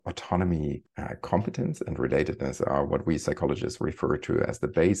autonomy, competence, and relatedness are what we psychologists refer to as the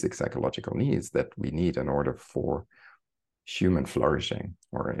basic psychological needs that we need in order for human flourishing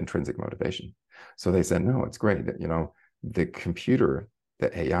or intrinsic motivation. So they said, no, it's great. The computer,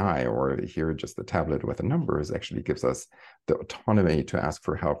 the AI, or here just the tablet with the numbers actually gives us the autonomy to ask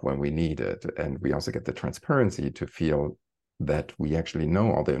for help when we need it. And we also get the transparency to feel that we actually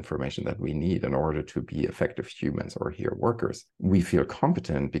know all the information that we need in order to be effective humans or here workers. We feel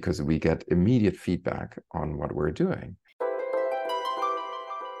competent because we get immediate feedback on what we're doing.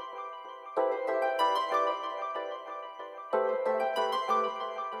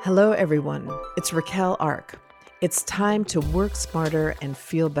 Hello, everyone. It's Raquel Ark. It's time to work smarter and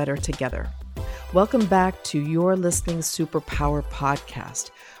feel better together. Welcome back to Your Listening Superpower podcast,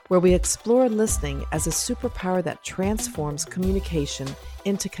 where we explore listening as a superpower that transforms communication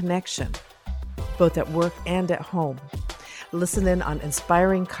into connection, both at work and at home. Listen in on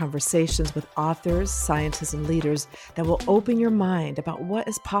inspiring conversations with authors, scientists, and leaders that will open your mind about what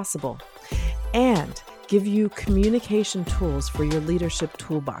is possible and give you communication tools for your leadership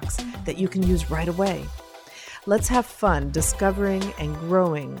toolbox that you can use right away. Let's have fun discovering and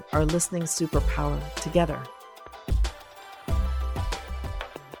growing our listening superpower together.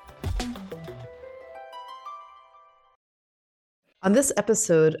 On this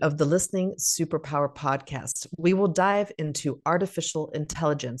episode of the Listening Superpower podcast, we will dive into artificial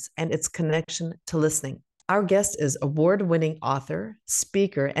intelligence and its connection to listening. Our guest is award-winning author,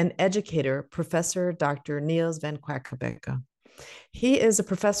 speaker, and educator, Professor Dr. Niels Van Quaquebeke. He is a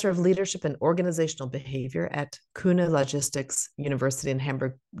professor of leadership and organizational behavior at Kuhne Logistics University in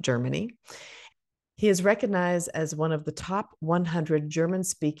Hamburg, Germany. He is recognized as one of the top 100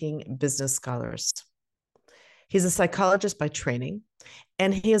 German-speaking business scholars. He's a psychologist by training,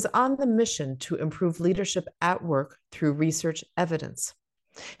 and he is on the mission to improve leadership at work through research evidence.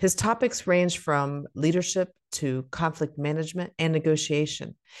 His topics range from leadership to conflict management and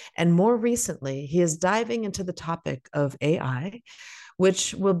negotiation. And more recently, he is diving into the topic of AI,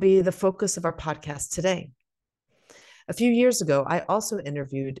 which will be the focus of our podcast today. A few years ago, I also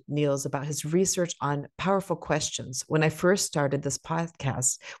interviewed Niels about his research on powerful questions when I first started this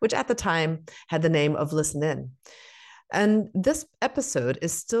podcast, which at the time had the name of Listen In. And this episode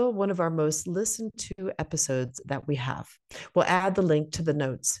is still one of our most listened to episodes that we have. We'll add the link to the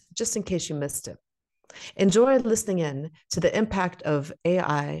notes just in case you missed it. Enjoy listening in to the impact of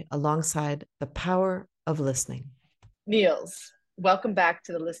AI alongside the power of listening. Niels, welcome back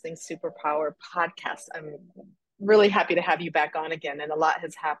to the Listening Superpower podcast. I'm really happy to have you back on again, and a lot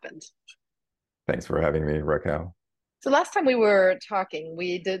has happened. Thanks for having me, Raquel. So last time we were talking,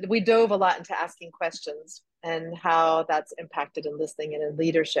 we dove a lot into asking questions and how that's impacted in listening and in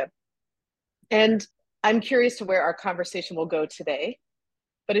leadership. And I'm curious to where our conversation will go today.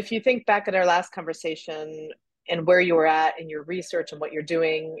 But if you think back at our last conversation and where you were at in your research and what you're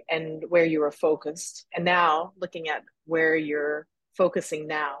doing and where you were focused, and now looking at where you're focusing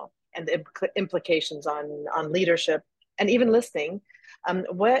now and the implications on leadership and even listening,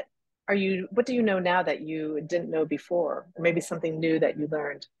 what do you know now that you didn't know before, or maybe something new that you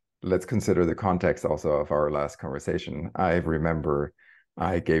learned? Let's consider the context also of our last conversation. I remember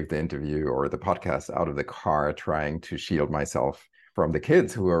I gave the interview or the podcast out of the car, trying to shield myself from the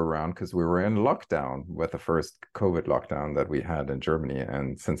kids who were around because we were in lockdown with the first COVID lockdown that we had in Germany.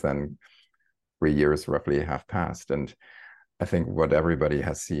 And since then, 3 years roughly have passed. And I think what everybody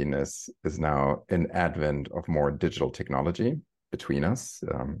has seen is now an advent of more digital technology between us,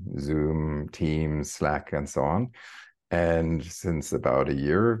 Zoom, Teams, Slack, and so on. And since about a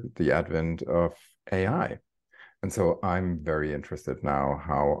year, the advent of AI. And so I'm very interested now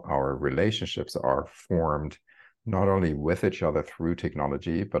how our relationships are formed, not only with each other through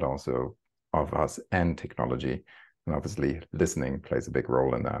technology, but also of us and technology. And obviously listening plays a big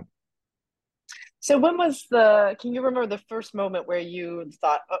role in that. So can you remember the first moment where you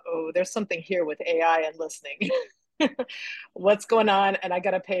thought, uh-oh, there's something here with AI and listening? What's going on? And I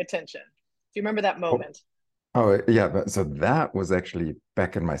got to pay attention. Do you remember that moment? Oh, yeah. So that was actually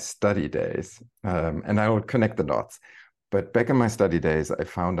back in my study days. And I will connect the dots. But back in my study days, I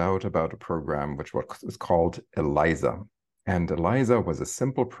found out about a program which was called Eliza. And Eliza was a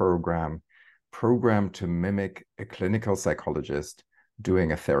simple program to mimic a clinical psychologist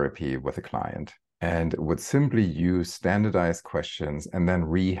doing a therapy with a client. And would simply use standardized questions and then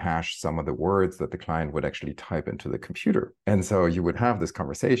rehash some of the words that the client would actually type into the computer. And so you would have this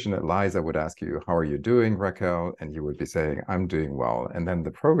conversation. Eliza would ask you, how are you doing, Raquel? And you would be saying, I'm doing well. And then the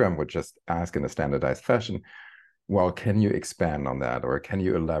program would just ask in a standardized fashion, well, can you expand on that? Or can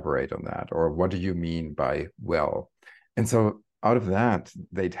you elaborate on that? Or what do you mean by well? And so out of that,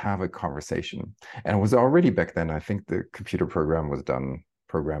 they'd have a conversation. And it was already back then, I think the computer program was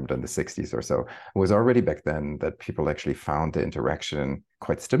programmed in the 60s or so. It was already back then that people actually found the interaction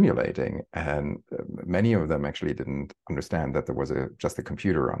quite stimulating. And many of them actually didn't understand that there was just a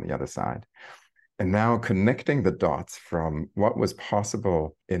computer on the other side. And now connecting the dots from what was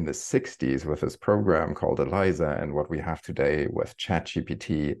possible in the 60s with this program called Eliza and what we have today with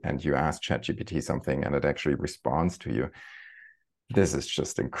ChatGPT, and you ask ChatGPT something and it actually responds to you. This is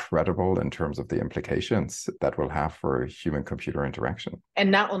just incredible in terms of the implications that will have for human-computer interaction.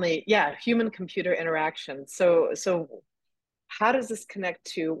 And not only, human-computer interaction. So how does this connect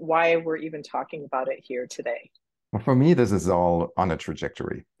to why we're even talking about it here today? Well, for me, this is all on a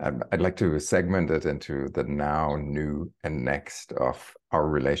trajectory. I'd like to segment it into the now, new, and next of our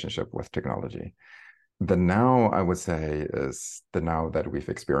relationship with technology. The now, I would say, is the now that we've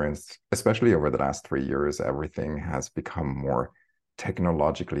experienced, especially over the last 3 years. Everything has become more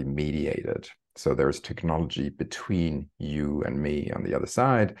technologically mediated. So there's technology between you and me on the other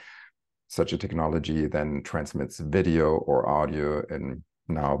side. Such a technology then transmits video or audio in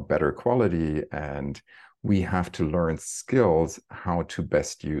now better quality, and we have to learn skills how to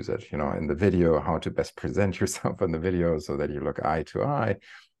best use it. In the video, how to best present yourself in the video so that you look eye to eye,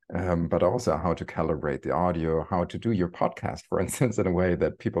 but also how to calibrate the audio, how to do your podcast, for instance, in a way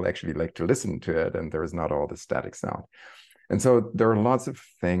that people actually like to listen to it and there's not all the static sound. And so there are lots of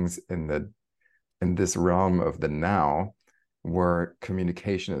things in this realm of the now where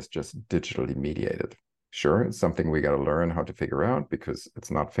communication is just digitally mediated. Sure, it's something we got to learn how to figure out because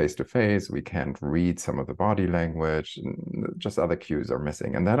it's not face-to-face. We can't read some of the body language, and just other cues are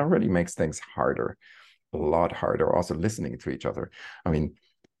missing. And that already makes things harder, a lot harder, also listening to each other. I mean,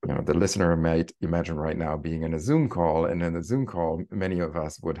 the listener might imagine right now being in a Zoom call, and in the Zoom call, many of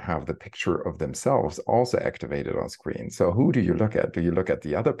us would have the picture of themselves also activated on screen. So who do you look at? Do you look at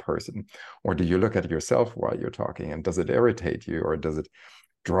the other person, or do you look at yourself while you're talking? And does it irritate you, or does it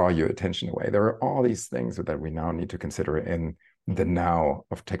draw your attention away? There are all these things that we now need to consider in the now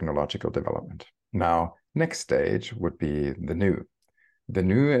of technological development. Now, next stage would be the new. The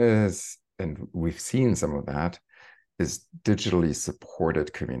new is, and we've seen some of that, is digitally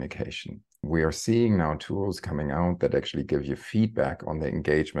supported communication. We are seeing now tools coming out that actually give you feedback on the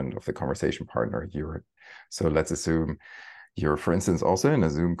engagement of the conversation partner. So let's assume you're, for instance, also in a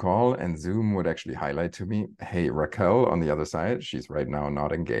Zoom call, and Zoom would actually highlight to me, hey, Raquel on the other side, she's right now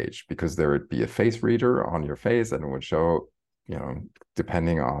not engaged, because there would be a face reader on your face and it would show,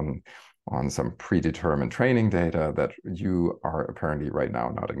 depending on some predetermined training data, that you are apparently right now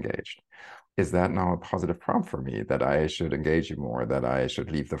not engaged. Is that now a positive prompt for me that I should engage you more, that I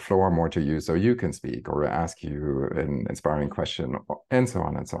should leave the floor more to you so you can speak or ask you an inspiring question, and so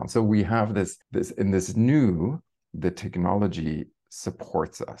on and so on. So we have this in this new, the technology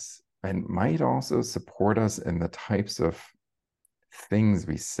supports us and might also support us in the types of things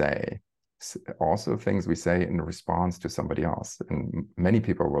we say, also things we say in response to somebody else. And many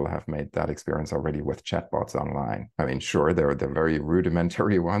people will have made that experience already with chatbots online. I mean, sure, there are the very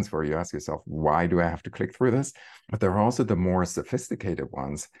rudimentary ones where you ask yourself, why do I have to click through this? But there are also the more sophisticated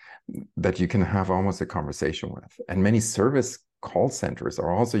ones that you can have almost a conversation with. And many service call centers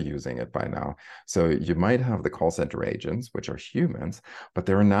are also using it by now. So you might have the call center agents, which are humans, but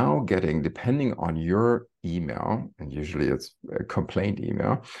they're now getting, depending on your email, and usually it's a complaint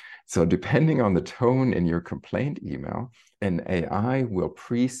email. So depending on the tone in your complaint email, an AI will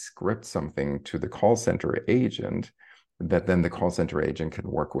pre-script something to the call center agent that then the call center agent can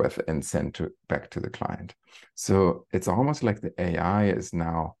work with and send back to the client. So it's almost like the AI is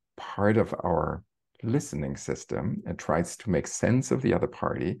now part of our listening system and tries to make sense of the other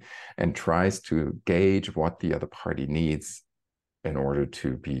party and tries to gauge what the other party needs in order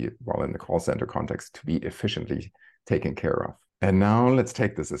to be, well, in the call center context, to be efficiently taken care of. And now let's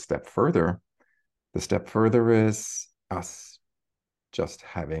take this a step further. The step further is us just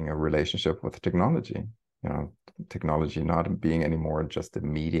having a relationship with technology. Technology not being anymore just a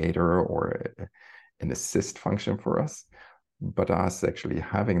mediator or an assist function for us, but us actually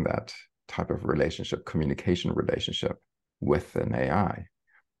having that type of relationship, communication relationship with an AI.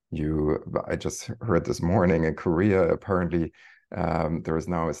 I just heard this morning in Korea, apparently there is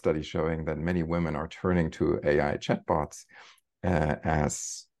now a study showing that many women are turning to AI chatbots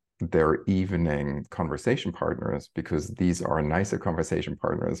as their evening conversation partners, because these are nicer conversation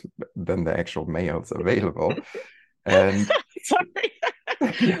partners than the actual males available. And sorry.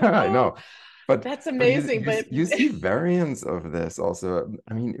 Yeah, I know. But that's amazing. But you see variants of this also.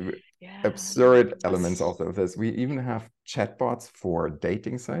 I mean, absurd elements also of this. We even have chatbots for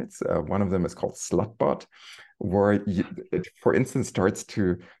dating sites. One of them is called Slutbot. where it, for instance, starts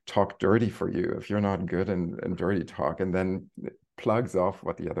to talk dirty for you if you're not good in dirty talk, and then it plugs off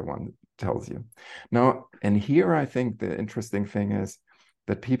what the other one tells you. Now, and here I think the interesting thing is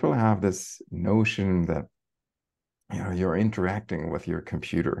that people have this notion that you're interacting with your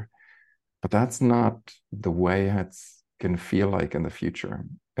computer, but that's not the way it's going to feel like in the future.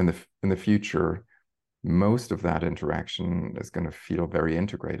 In the future, most of that interaction is going to feel very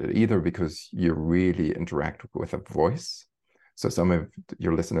integrated, either because you really interact with a voice. So some of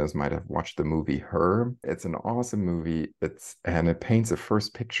your listeners might have watched the movie Her. It's an awesome movie. And it paints a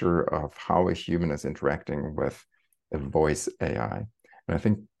first picture of how a human is interacting with a voice AI. And I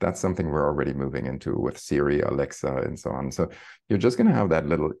think that's something we're already moving into with Siri, Alexa, and so on. So you're just going to have that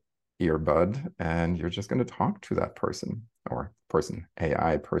little earbud, and you're just going to talk to that person, or person,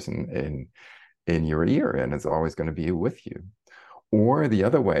 AI person in your ear, and it's always going to be with you. Or the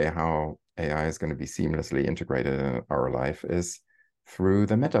other way, how AI is going to be seamlessly integrated in our life is through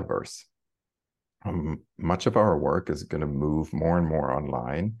the metaverse. Much of our work is going to move more and more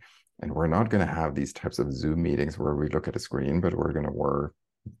online, and we're not going to have these types of Zoom meetings where we look at a screen, but we're going to wear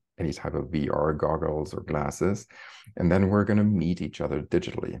any type of VR goggles or glasses, and then we're going to meet each other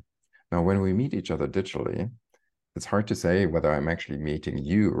digitally. Now, when we meet each other digitally, it's hard to say whether I'm actually meeting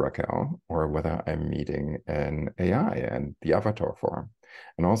you, Raquel, or whether I'm meeting an AI and the avatar form.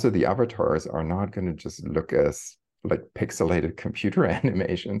 And also the avatars are not going to just look as like pixelated computer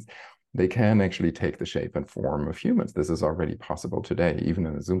animations. They can actually take the shape and form of humans. This is already possible today. Even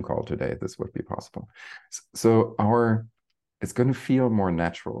in a Zoom call today, this would be possible. So it's going to feel more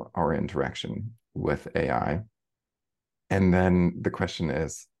natural, our interaction with AI. And then the question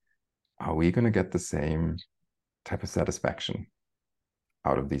is, are we going to get the same type of satisfaction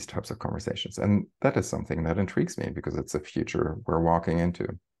out of these types of conversations? And that is something that intrigues me, because it's a future we're walking into.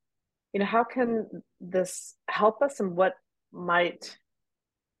 How can this help us, and what might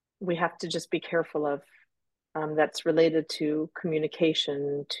we have to just be careful of that's related to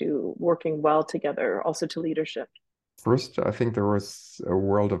communication, to working well together, also to leadership? First, I think there was a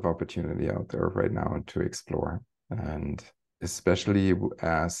world of opportunity out there right now to explore, and especially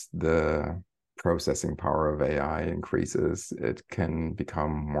as the processing power of AI increases, it can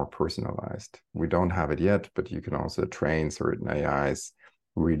become more personalized. We don't have it yet, but you can also train certain AIs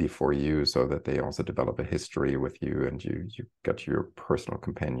really for you, so that they also develop a history with you, and you get your personal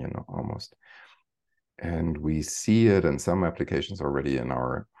companion almost. And we see it in some applications already in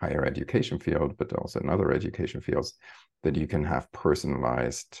our higher education field, but also in other education fields, that you can have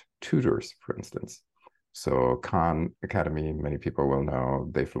personalized tutors, for instance. So Khan Academy, many people will know,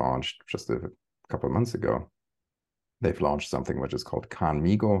 they've launched just a couple of months ago, they've launched something which is called Khan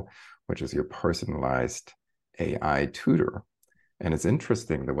Migo, which is your personalized AI tutor. And it's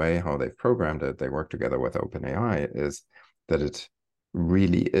interesting the way how they've programmed it. They work together with OpenAI, is that it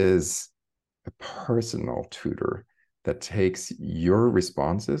really is a personal tutor that takes your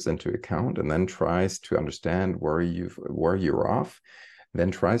responses into account, and then tries to understand where you're off, then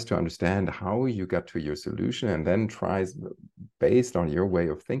tries to understand how you got to your solution, and then tries, based on your way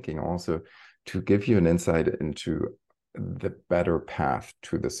of thinking, also to give you an insight into the better path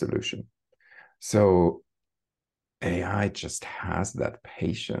to the solution. So AI just has that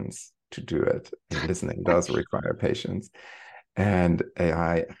patience to do it. Listening does require patience. And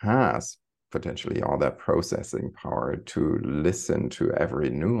AI has potentially all that processing power to listen to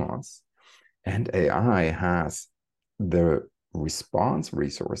every nuance. And AI has the response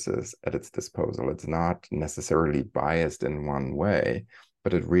resources at its disposal. It's not necessarily biased in one way,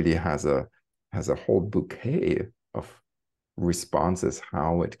 but it really has a whole bouquet of responses,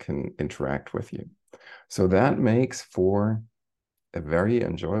 how it can interact with you. So that makes for a very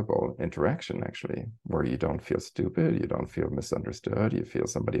enjoyable interaction, actually, where you don't feel stupid, you don't feel misunderstood, you feel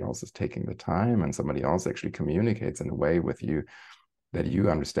somebody else is taking the time, and somebody else actually communicates in a way with you that you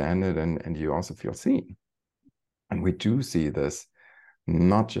understand it, and you also feel seen. And we do see this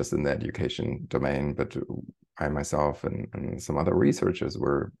not just in the education domain, but I myself and some other researchers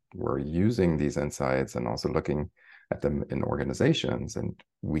were using these insights and also looking at them in organizations. And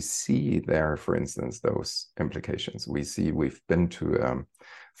we see there, for instance, those implications. We've been to a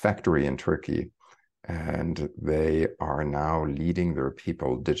factory in Turkey, and they are now leading their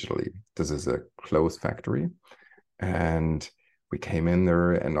people digitally. This is a closed factory. And we came in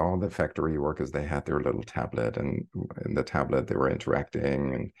there, and all the factory workers, they had their little tablet, and in the tablet they were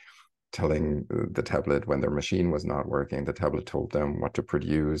interacting and telling the tablet when their machine was not working. The tablet told them what to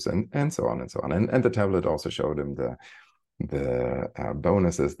produce, and so on and so on. And the tablet also showed them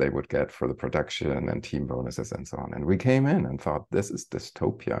bonuses they would get for the production and team bonuses and so on. And we came in and thought, this is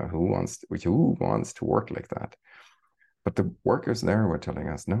dystopia. Who wants to work like that? But the workers there were telling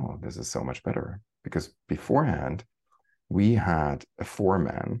us, no, this is so much better. Because beforehand, we had a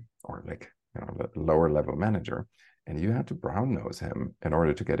foreman, or like, the lower level manager, and you had to brown nose him in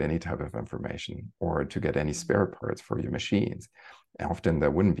order to get any type of information or to get any spare parts for your machines. Often there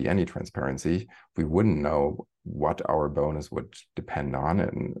wouldn't be any transparency. We wouldn't know what our bonus would depend on.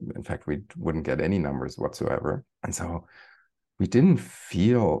 And in fact, we wouldn't get any numbers whatsoever. And so we didn't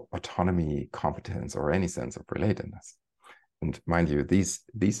feel autonomy, competence, or any sense of relatedness. And mind you, these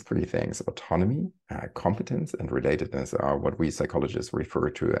three things, autonomy, competence, and relatedness, are what we psychologists refer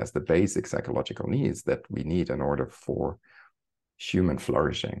to as the basic psychological needs that we need in order for human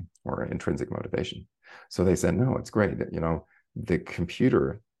flourishing or intrinsic motivation. So they said, no, it's great. The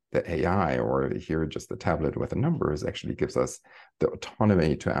computer, the AI, or here just the tablet with the numbers, actually gives us the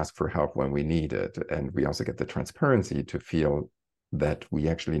autonomy to ask for help when we need it. And we also get the transparency to feel that we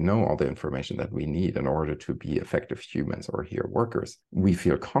actually know all the information that we need in order to be effective humans or here workers. We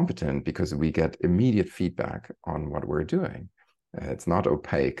feel competent because we get immediate feedback on what we're doing. It's not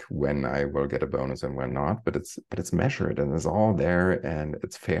opaque when I will get a bonus and when not, but it's measured and it's all there and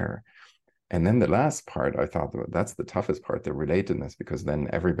it's fair. And then the last part, I thought that's the toughest part, the relatedness, because then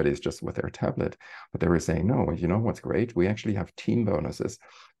everybody's just with their tablet. But they were saying, no, you know what's great? We actually have team bonuses,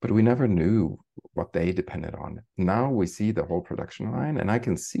 but we never knew what they depended on. Now we see the whole production line, and I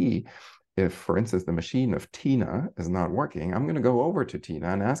can see if, for instance, the machine of Tina is not working, I'm going to go over to Tina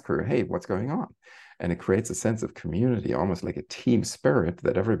and ask her, hey, what's going on? And it creates a sense of community, almost like a team spirit,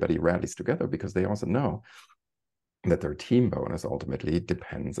 that everybody rallies together because they also know that their team bonus ultimately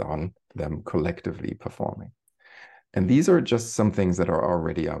depends on them collectively performing. And these are just some things that are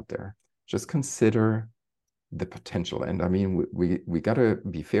already out there. Just consider the potential. And I mean, we got to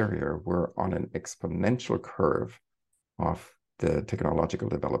be fair here. We're on an exponential curve of the technological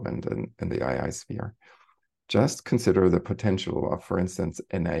development in the AI sphere. Just consider the potential of, for instance,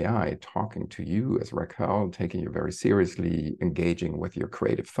 an AI talking to you as Raquel, taking you very seriously, engaging with your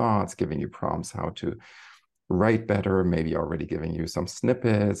creative thoughts, giving you prompts how to write better, maybe already giving you some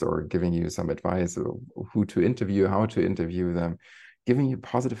snippets or giving you some advice of who to interview, how to interview them, giving you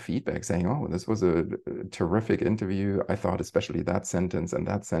positive feedback, saying, oh, this was a terrific interview. I thought especially that sentence and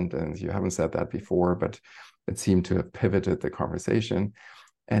that sentence, you haven't said that before, but it seemed to have pivoted the conversation,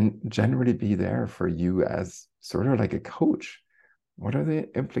 and generally be there for you as sort of like a coach. What are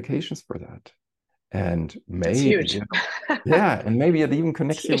the implications for that? And maybe, yeah, and maybe it even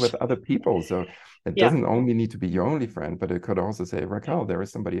connects you with other people. So it doesn't only need to be your only friend, but it could also say, Raquel, there is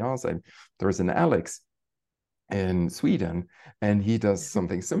somebody else. There's an Alex in Sweden, and he does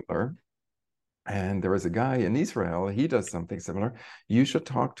something similar. And there is a guy in Israel, he does something similar. You should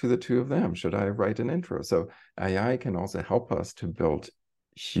talk to the two of them. Should I write an intro? So AI can also help us to build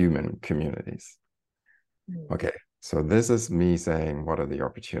human communities. Okay. So this is me saying, what are the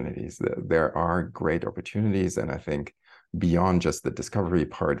opportunities? There are great opportunities. And I think beyond just the discovery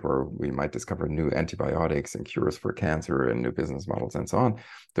part where we might discover new antibiotics and cures for cancer and new business models and so on,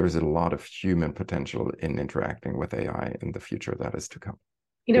 there's a lot of human potential in interacting with AI in the future that is to come.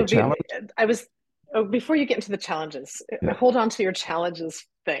 Before you get into the challenges, hold on to your challenges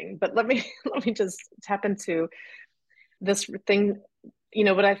thing, but let me just tap into this thing.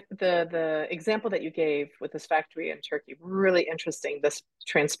 The example that you gave with this factory in Turkey, really interesting. This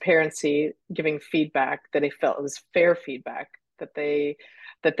transparency, giving feedback that they felt it was fair feedback, that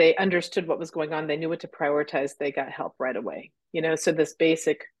they understood what was going on. They knew what to prioritize. They got help right away. So this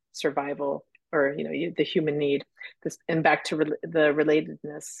basic survival, or the human need. This, and back to the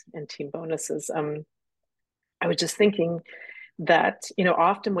relatedness and team bonuses. I was just thinking that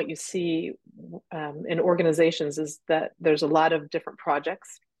often what you see in organizations is that there's a lot of different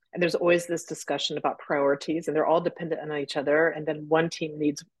projects, and there's always this discussion about priorities, and they're all dependent on each other, and then one team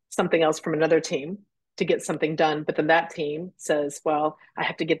needs something else from another team to get something done, but then that team says, well, I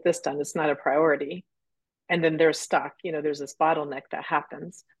have to get this done, it's not a priority, and then they're stuck. There's this bottleneck that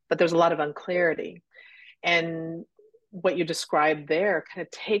happens, but there's a lot of unclarity, and what you described there kind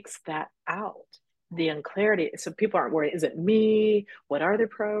of takes that out, the unclarity. So people aren't worried, is it me? What are their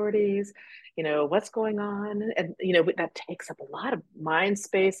priorities? What's going on? And, that takes up a lot of mind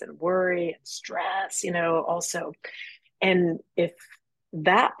space and worry and stress, also. And if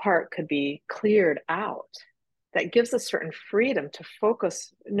that part could be cleared out, that gives us certain freedom to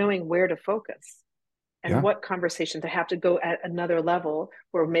focus, knowing where to focus and what conversation to have to go at another level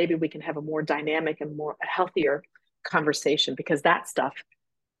where maybe we can have a more dynamic and more a healthier conversation, because that stuff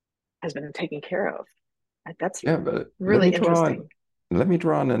has been taken care of. That's Yeah, but really interesting. let me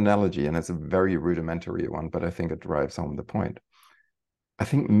draw an analogy, and it's a very rudimentary one, but I think it drives home the point. I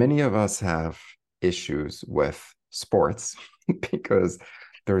think many of us have issues with sports because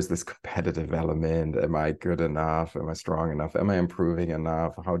there's this competitive element. Am I good enough? Am I strong enough? Am I improving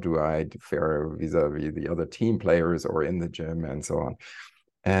enough? How do I fare vis-a-vis the other team players or in the gym and so on?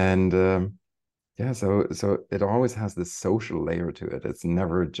 And yeah, so it always has this social layer to it. It's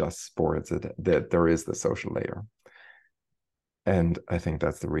never just sports. That there is the social layer. And I think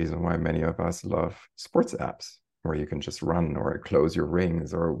that's the reason why many of us love sports apps, where you can just run or close your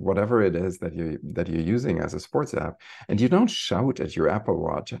rings or whatever it is that you're using as a sports app. And you don't shout at your Apple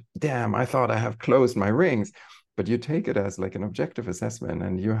Watch, damn, I thought I have closed my rings. But you take it as like an objective assessment,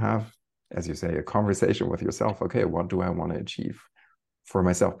 and you have, as you say, a conversation with yourself. Okay, what do I want to achieve for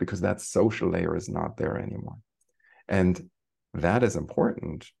myself? Because that social layer is not there anymore. And that is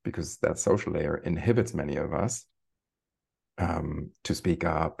important because that social layer inhibits many of us to speak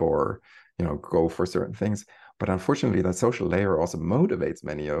up or go for certain things. But unfortunately, that social layer also motivates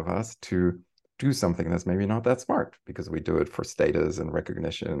many of us to do something that's maybe not that smart because we do it for status and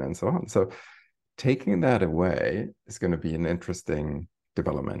recognition and so on. So taking that away is going to be an interesting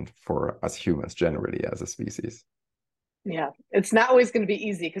development for us humans generally as a species. Yeah, it's not always going to be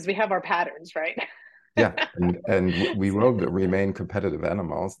easy because we have our patterns, right? Yeah, and we will remain competitive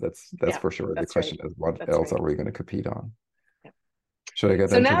animals. That's Yeah, for sure. The that's question right. is, what That's else right. are we going to compete on? Yeah. Should I get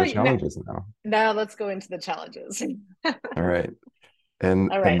So into now, the challenges now? now let's go into the challenges. All right. All And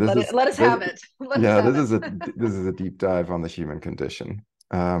right, this is let us this, have it. Let us yeah, have it. this is a deep dive on the human condition.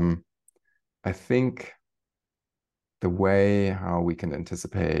 Um, I think the way how we can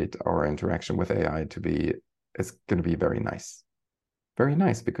anticipate our interaction with AI to be is going to be very nice. Very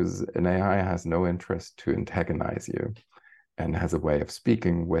nice, because an AI has no interest to antagonize you and has a way of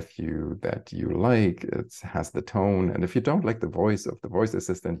speaking with you that you like. It has the tone. And if you don't like the voice of the voice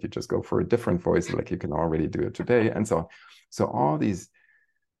assistant, you just go for a different voice, like you can already do it today, and so on. So all these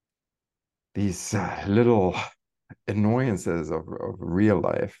little annoyances of real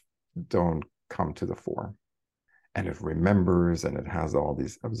life don't come to the fore. And it remembers, and it has all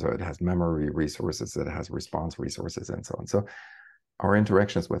these, so it has memory resources, it has response resources, and so on. So our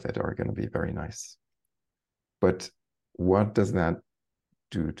interactions with it are going to be very nice. But what does that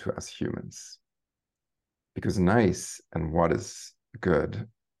do to us humans? Because nice and what is good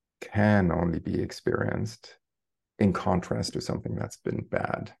can only be experienced in contrast to something that's been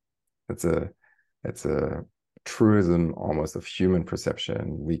bad. It's a truism almost of human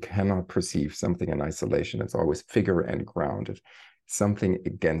perception. We cannot perceive something in isolation. It's always figure and grounded, something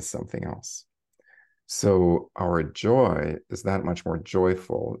against something else. So our joy is that much more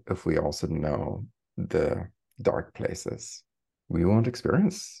joyful if we also know the dark places. We won't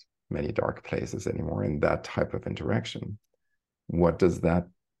experience many dark places anymore in that type of interaction. What does that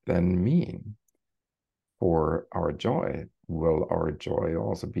then mean for our joy? Will our joy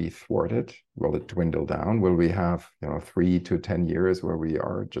also be thwarted? Will it dwindle down? Will we have 3 to 10 years where we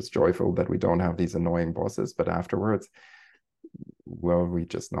are just joyful that we don't have these annoying bosses, but afterwards, will we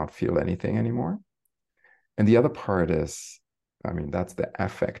just not feel anything anymore? And the other part is, I mean, that's the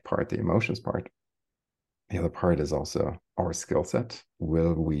affect part, the emotions part. The other part is also our skill set.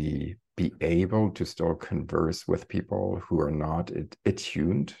 Will we be able to still converse with people who are not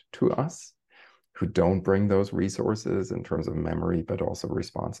attuned to us, who don't bring those resources in terms of memory, but also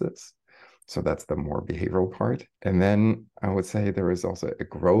responses? So that's the more behavioral part. And then I would say there is also a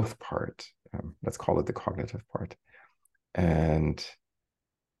growth part. Let's call it the cognitive part. And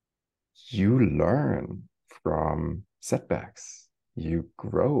you learn from setbacks. You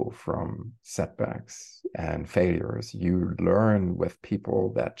grow from setbacks and failures. You learn with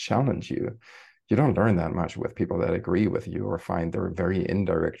people that challenge you. You don't learn that much with people that agree with you or find their very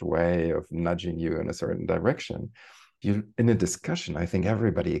indirect way of nudging you in a certain direction. In a discussion, I think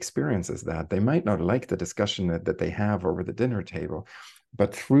everybody experiences that. They might not like the discussion that they have over the dinner table,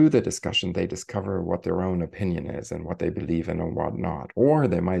 but through the discussion, they discover what their own opinion is and what they believe in and what not. Or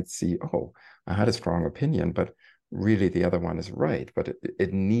they might see, oh, I had a strong opinion, but really the other one is right. But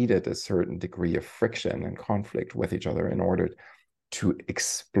it needed a certain degree of friction and conflict with each other in order to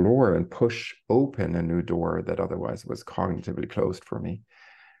explore and push open a new door that otherwise was cognitively closed for me.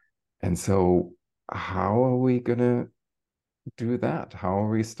 And so how are we going to do that? How are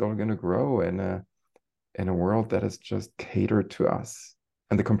we still going to grow in a world that is just catered to us?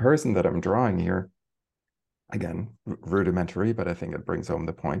 And the comparison that I'm drawing here, again, rudimentary, but I think it brings home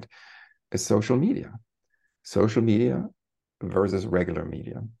the point, is social media. Social media versus regular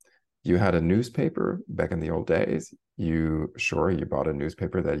media. You had a newspaper back in the old days. You bought a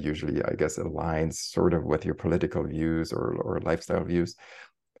newspaper that usually, I guess, aligns sort of with your political views or lifestyle views.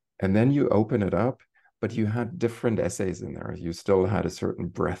 And then you open it up, but you had different essays in there. You still had a certain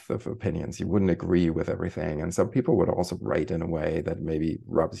breadth of opinions. You wouldn't agree with everything. And some people would also write in a way that maybe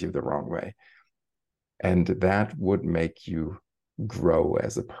rubs you the wrong way. And that would make you grow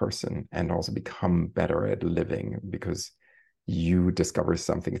as a person and also become better at living because you discover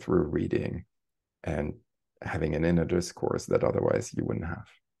something through reading and having an inner discourse that otherwise you wouldn't have.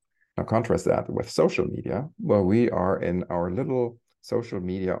 Now, contrast that with social media. Well, we are in our little social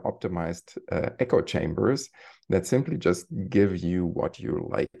media optimized echo chambers that simply just give you what you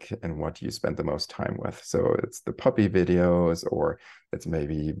like and what you spend the most time with. So it's the puppy videos, or it's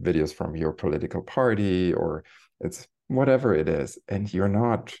maybe videos from your political party, or it's whatever it is. And you're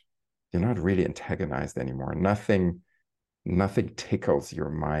not really antagonized anymore. Nothing tickles your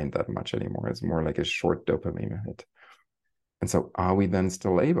mind that much anymore. It's more like a short dopamine hit. And so are we then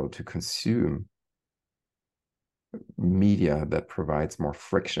still able to consume media that provides more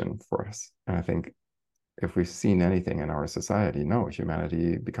friction for us? And I think if we've seen anything in our society, no,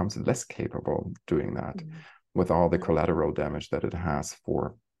 humanity becomes less capable doing that with all the collateral damage that it has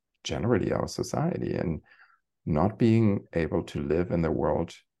for generally our society and not being able to live in the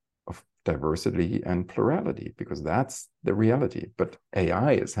world of diversity and plurality, because that's the reality. But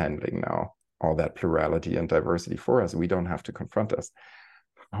AI is handling now all that plurality and diversity for us. We don't have to confront us.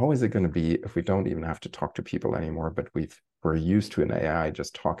 How is it going to be if we don't even have to talk to people anymore, but we're used to an AI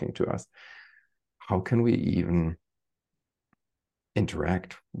just talking to us? How can we even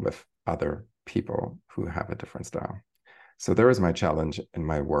interact with other people who have a different style? So there is my challenge and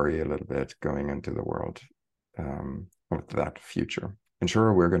my worry a little bit going into the world of that future. And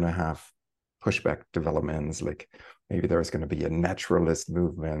sure, we're going to have pushback developments, like maybe there's going to be a naturalist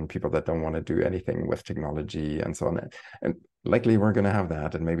movement, people that don't want to do anything with technology and so on. And likely we're going to have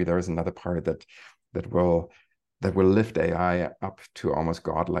that. And maybe there's another part that will lift AI up to almost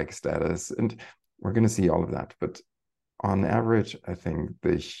godlike status. And we're going to see all of that. But on average, I think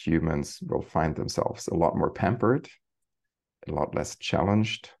the humans will find themselves a lot more pampered, a lot less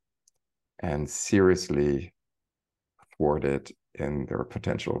challenged, and seriously thwarted in their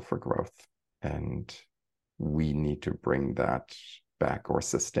potential for growth. And we need to bring that back or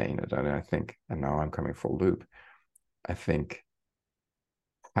sustain it. And I think, and now I'm coming full loop, I think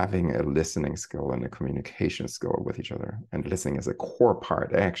having a listening skill and a communication skill with each other, and listening is a core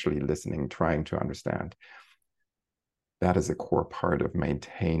part, actually listening, trying to understand, that is a core part of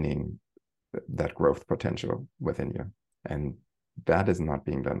maintaining that growth potential within you. And that is not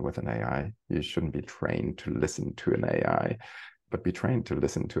being done with an AI. You shouldn't be trained to listen to an AI, but be trained to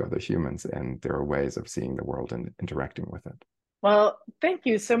listen to other humans, and there are ways of seeing the world and interacting with it. Well, thank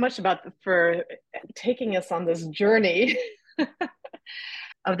you so much for taking us on this journey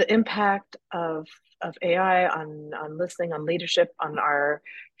of the impact of AI on listening, on leadership, on our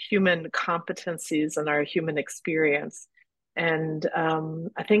human competencies and our human experience. And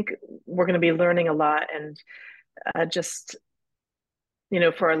I think we're going to be learning a lot. And just,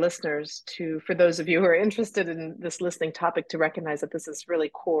 for our listeners, for those of you who are interested in this listening topic, to recognize that this is really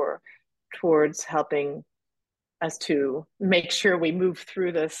core towards helping us to make sure we move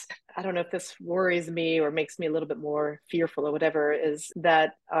through this. I don't know if this worries me or makes me a little bit more fearful or whatever, is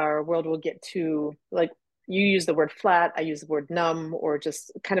that our world will get to, like, you use the word flat, I use the word numb, or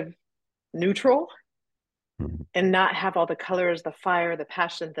just kind of neutral, and not have all the colors, the fire, the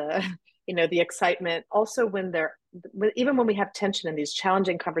passion, the excitement. Also, even when we have tension in these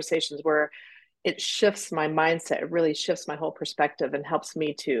challenging conversations where it shifts my mindset, it really shifts my whole perspective and helps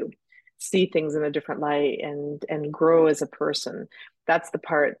me to see things in a different light and grow as a person. That's the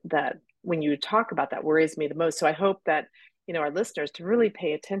part that, when you talk about, that worries me the most. So I hope that, our listeners to really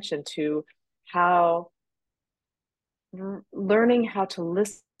pay attention to how learning how to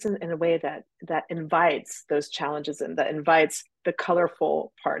listen in a way that invites those challenges and that invites the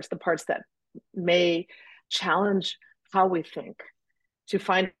colorful parts, the parts that may challenge how we think, to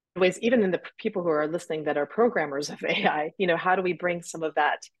find ways, even in the people who are listening that are programmers of AI, how do we bring some of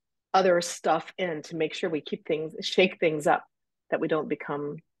that other stuff in to make sure we shake things up, that we don't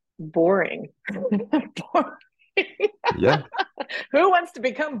become boring. Yeah. Who wants to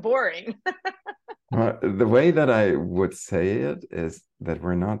become boring? The way that I would say it is that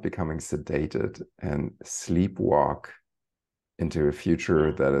we're not becoming sedated and sleepwalk into a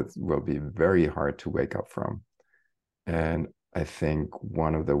future that it will be very hard to wake up from. And I think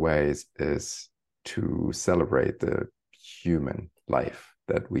one of the ways is to celebrate the human life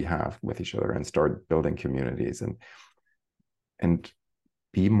that we have with each other and start building communities. And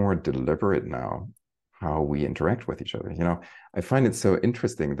be more deliberate now how we interact with each other. I find it so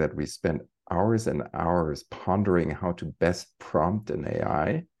interesting that we spend hours and hours pondering how to best prompt an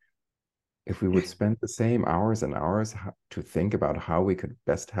AI. If we would spend the same hours and hours to think about how we could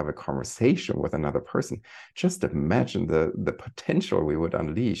best have a conversation with another person, just imagine the potential we would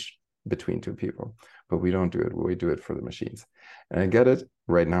unleash between two people. But we don't do it. We do it for the machines. And I get it.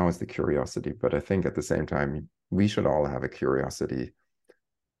 Right now is the curiosity. But I think at the same time, we should all have a curiosity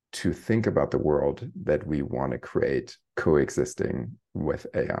to think about the world that we want to create coexisting with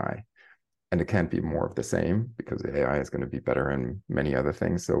AI. And it can't be more of the same, because the AI is going to be better in many other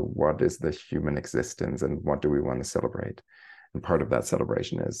things. So what is the human existence and what do we want to celebrate? And part of that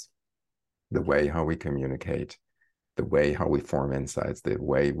celebration is the way how we communicate, the way how we form insights, the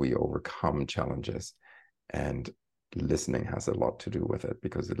way we overcome challenges. And listening has a lot to do with it,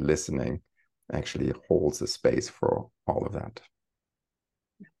 because listening actually holds a space for all of that.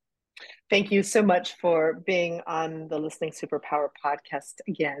 Thank you so much for being on the Listening Superpower podcast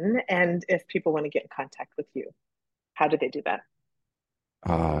again. And if people want to get in contact with you, how do they do that?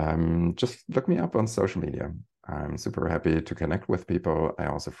 Just look me up on social media. I'm super happy to connect with people. I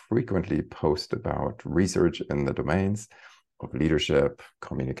also frequently post about research in the domains of leadership,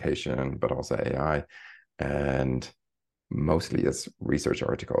 communication, but also AI, and mostly as research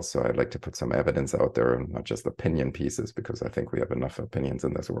articles. So I'd like to put some evidence out there, not just opinion pieces, because I think we have enough opinions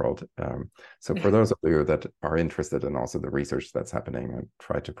in this world. So for those of you that are interested in also the research that's happening, I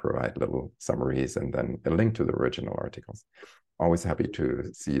try to provide little summaries and then a link to the original articles. Always happy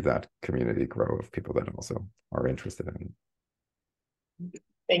to see that community grow of people that also are interested in it.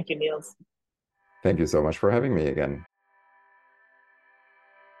 Thank you, Niels. Thank you so much for having me again.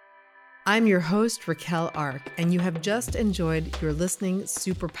 I'm your host, Raquel Ark, and you have just enjoyed your Listening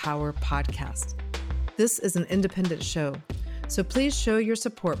Superpower podcast. This is an independent show, so please show your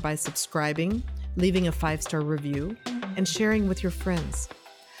support by subscribing, leaving a 5-star review, and sharing with your friends.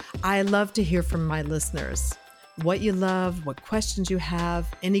 I love to hear from my listeners. What you love, what questions you have,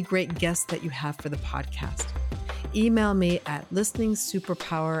 any great guests that you have for the podcast. Email me at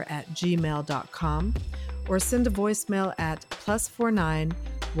listeningsuperpower@gmail.com or send a voicemail at +49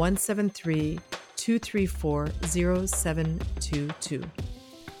 173 234 0722.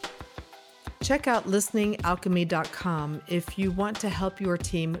 Check out listeningalchemy.com if you want to help your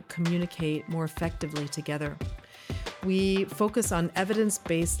team communicate more effectively together. We focus on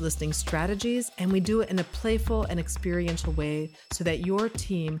evidence-based listening strategies, and we do it in a playful and experiential way so that your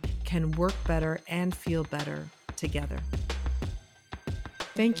team can work better and feel better together.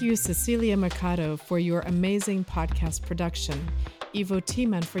 Thank you, Cecilia Mercado, for your amazing podcast production, Ivo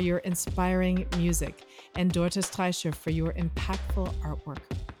Thiemann for your inspiring music, and Dorte Streicher for your impactful artwork.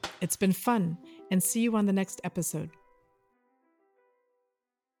 It's been fun, and see you on the next episode.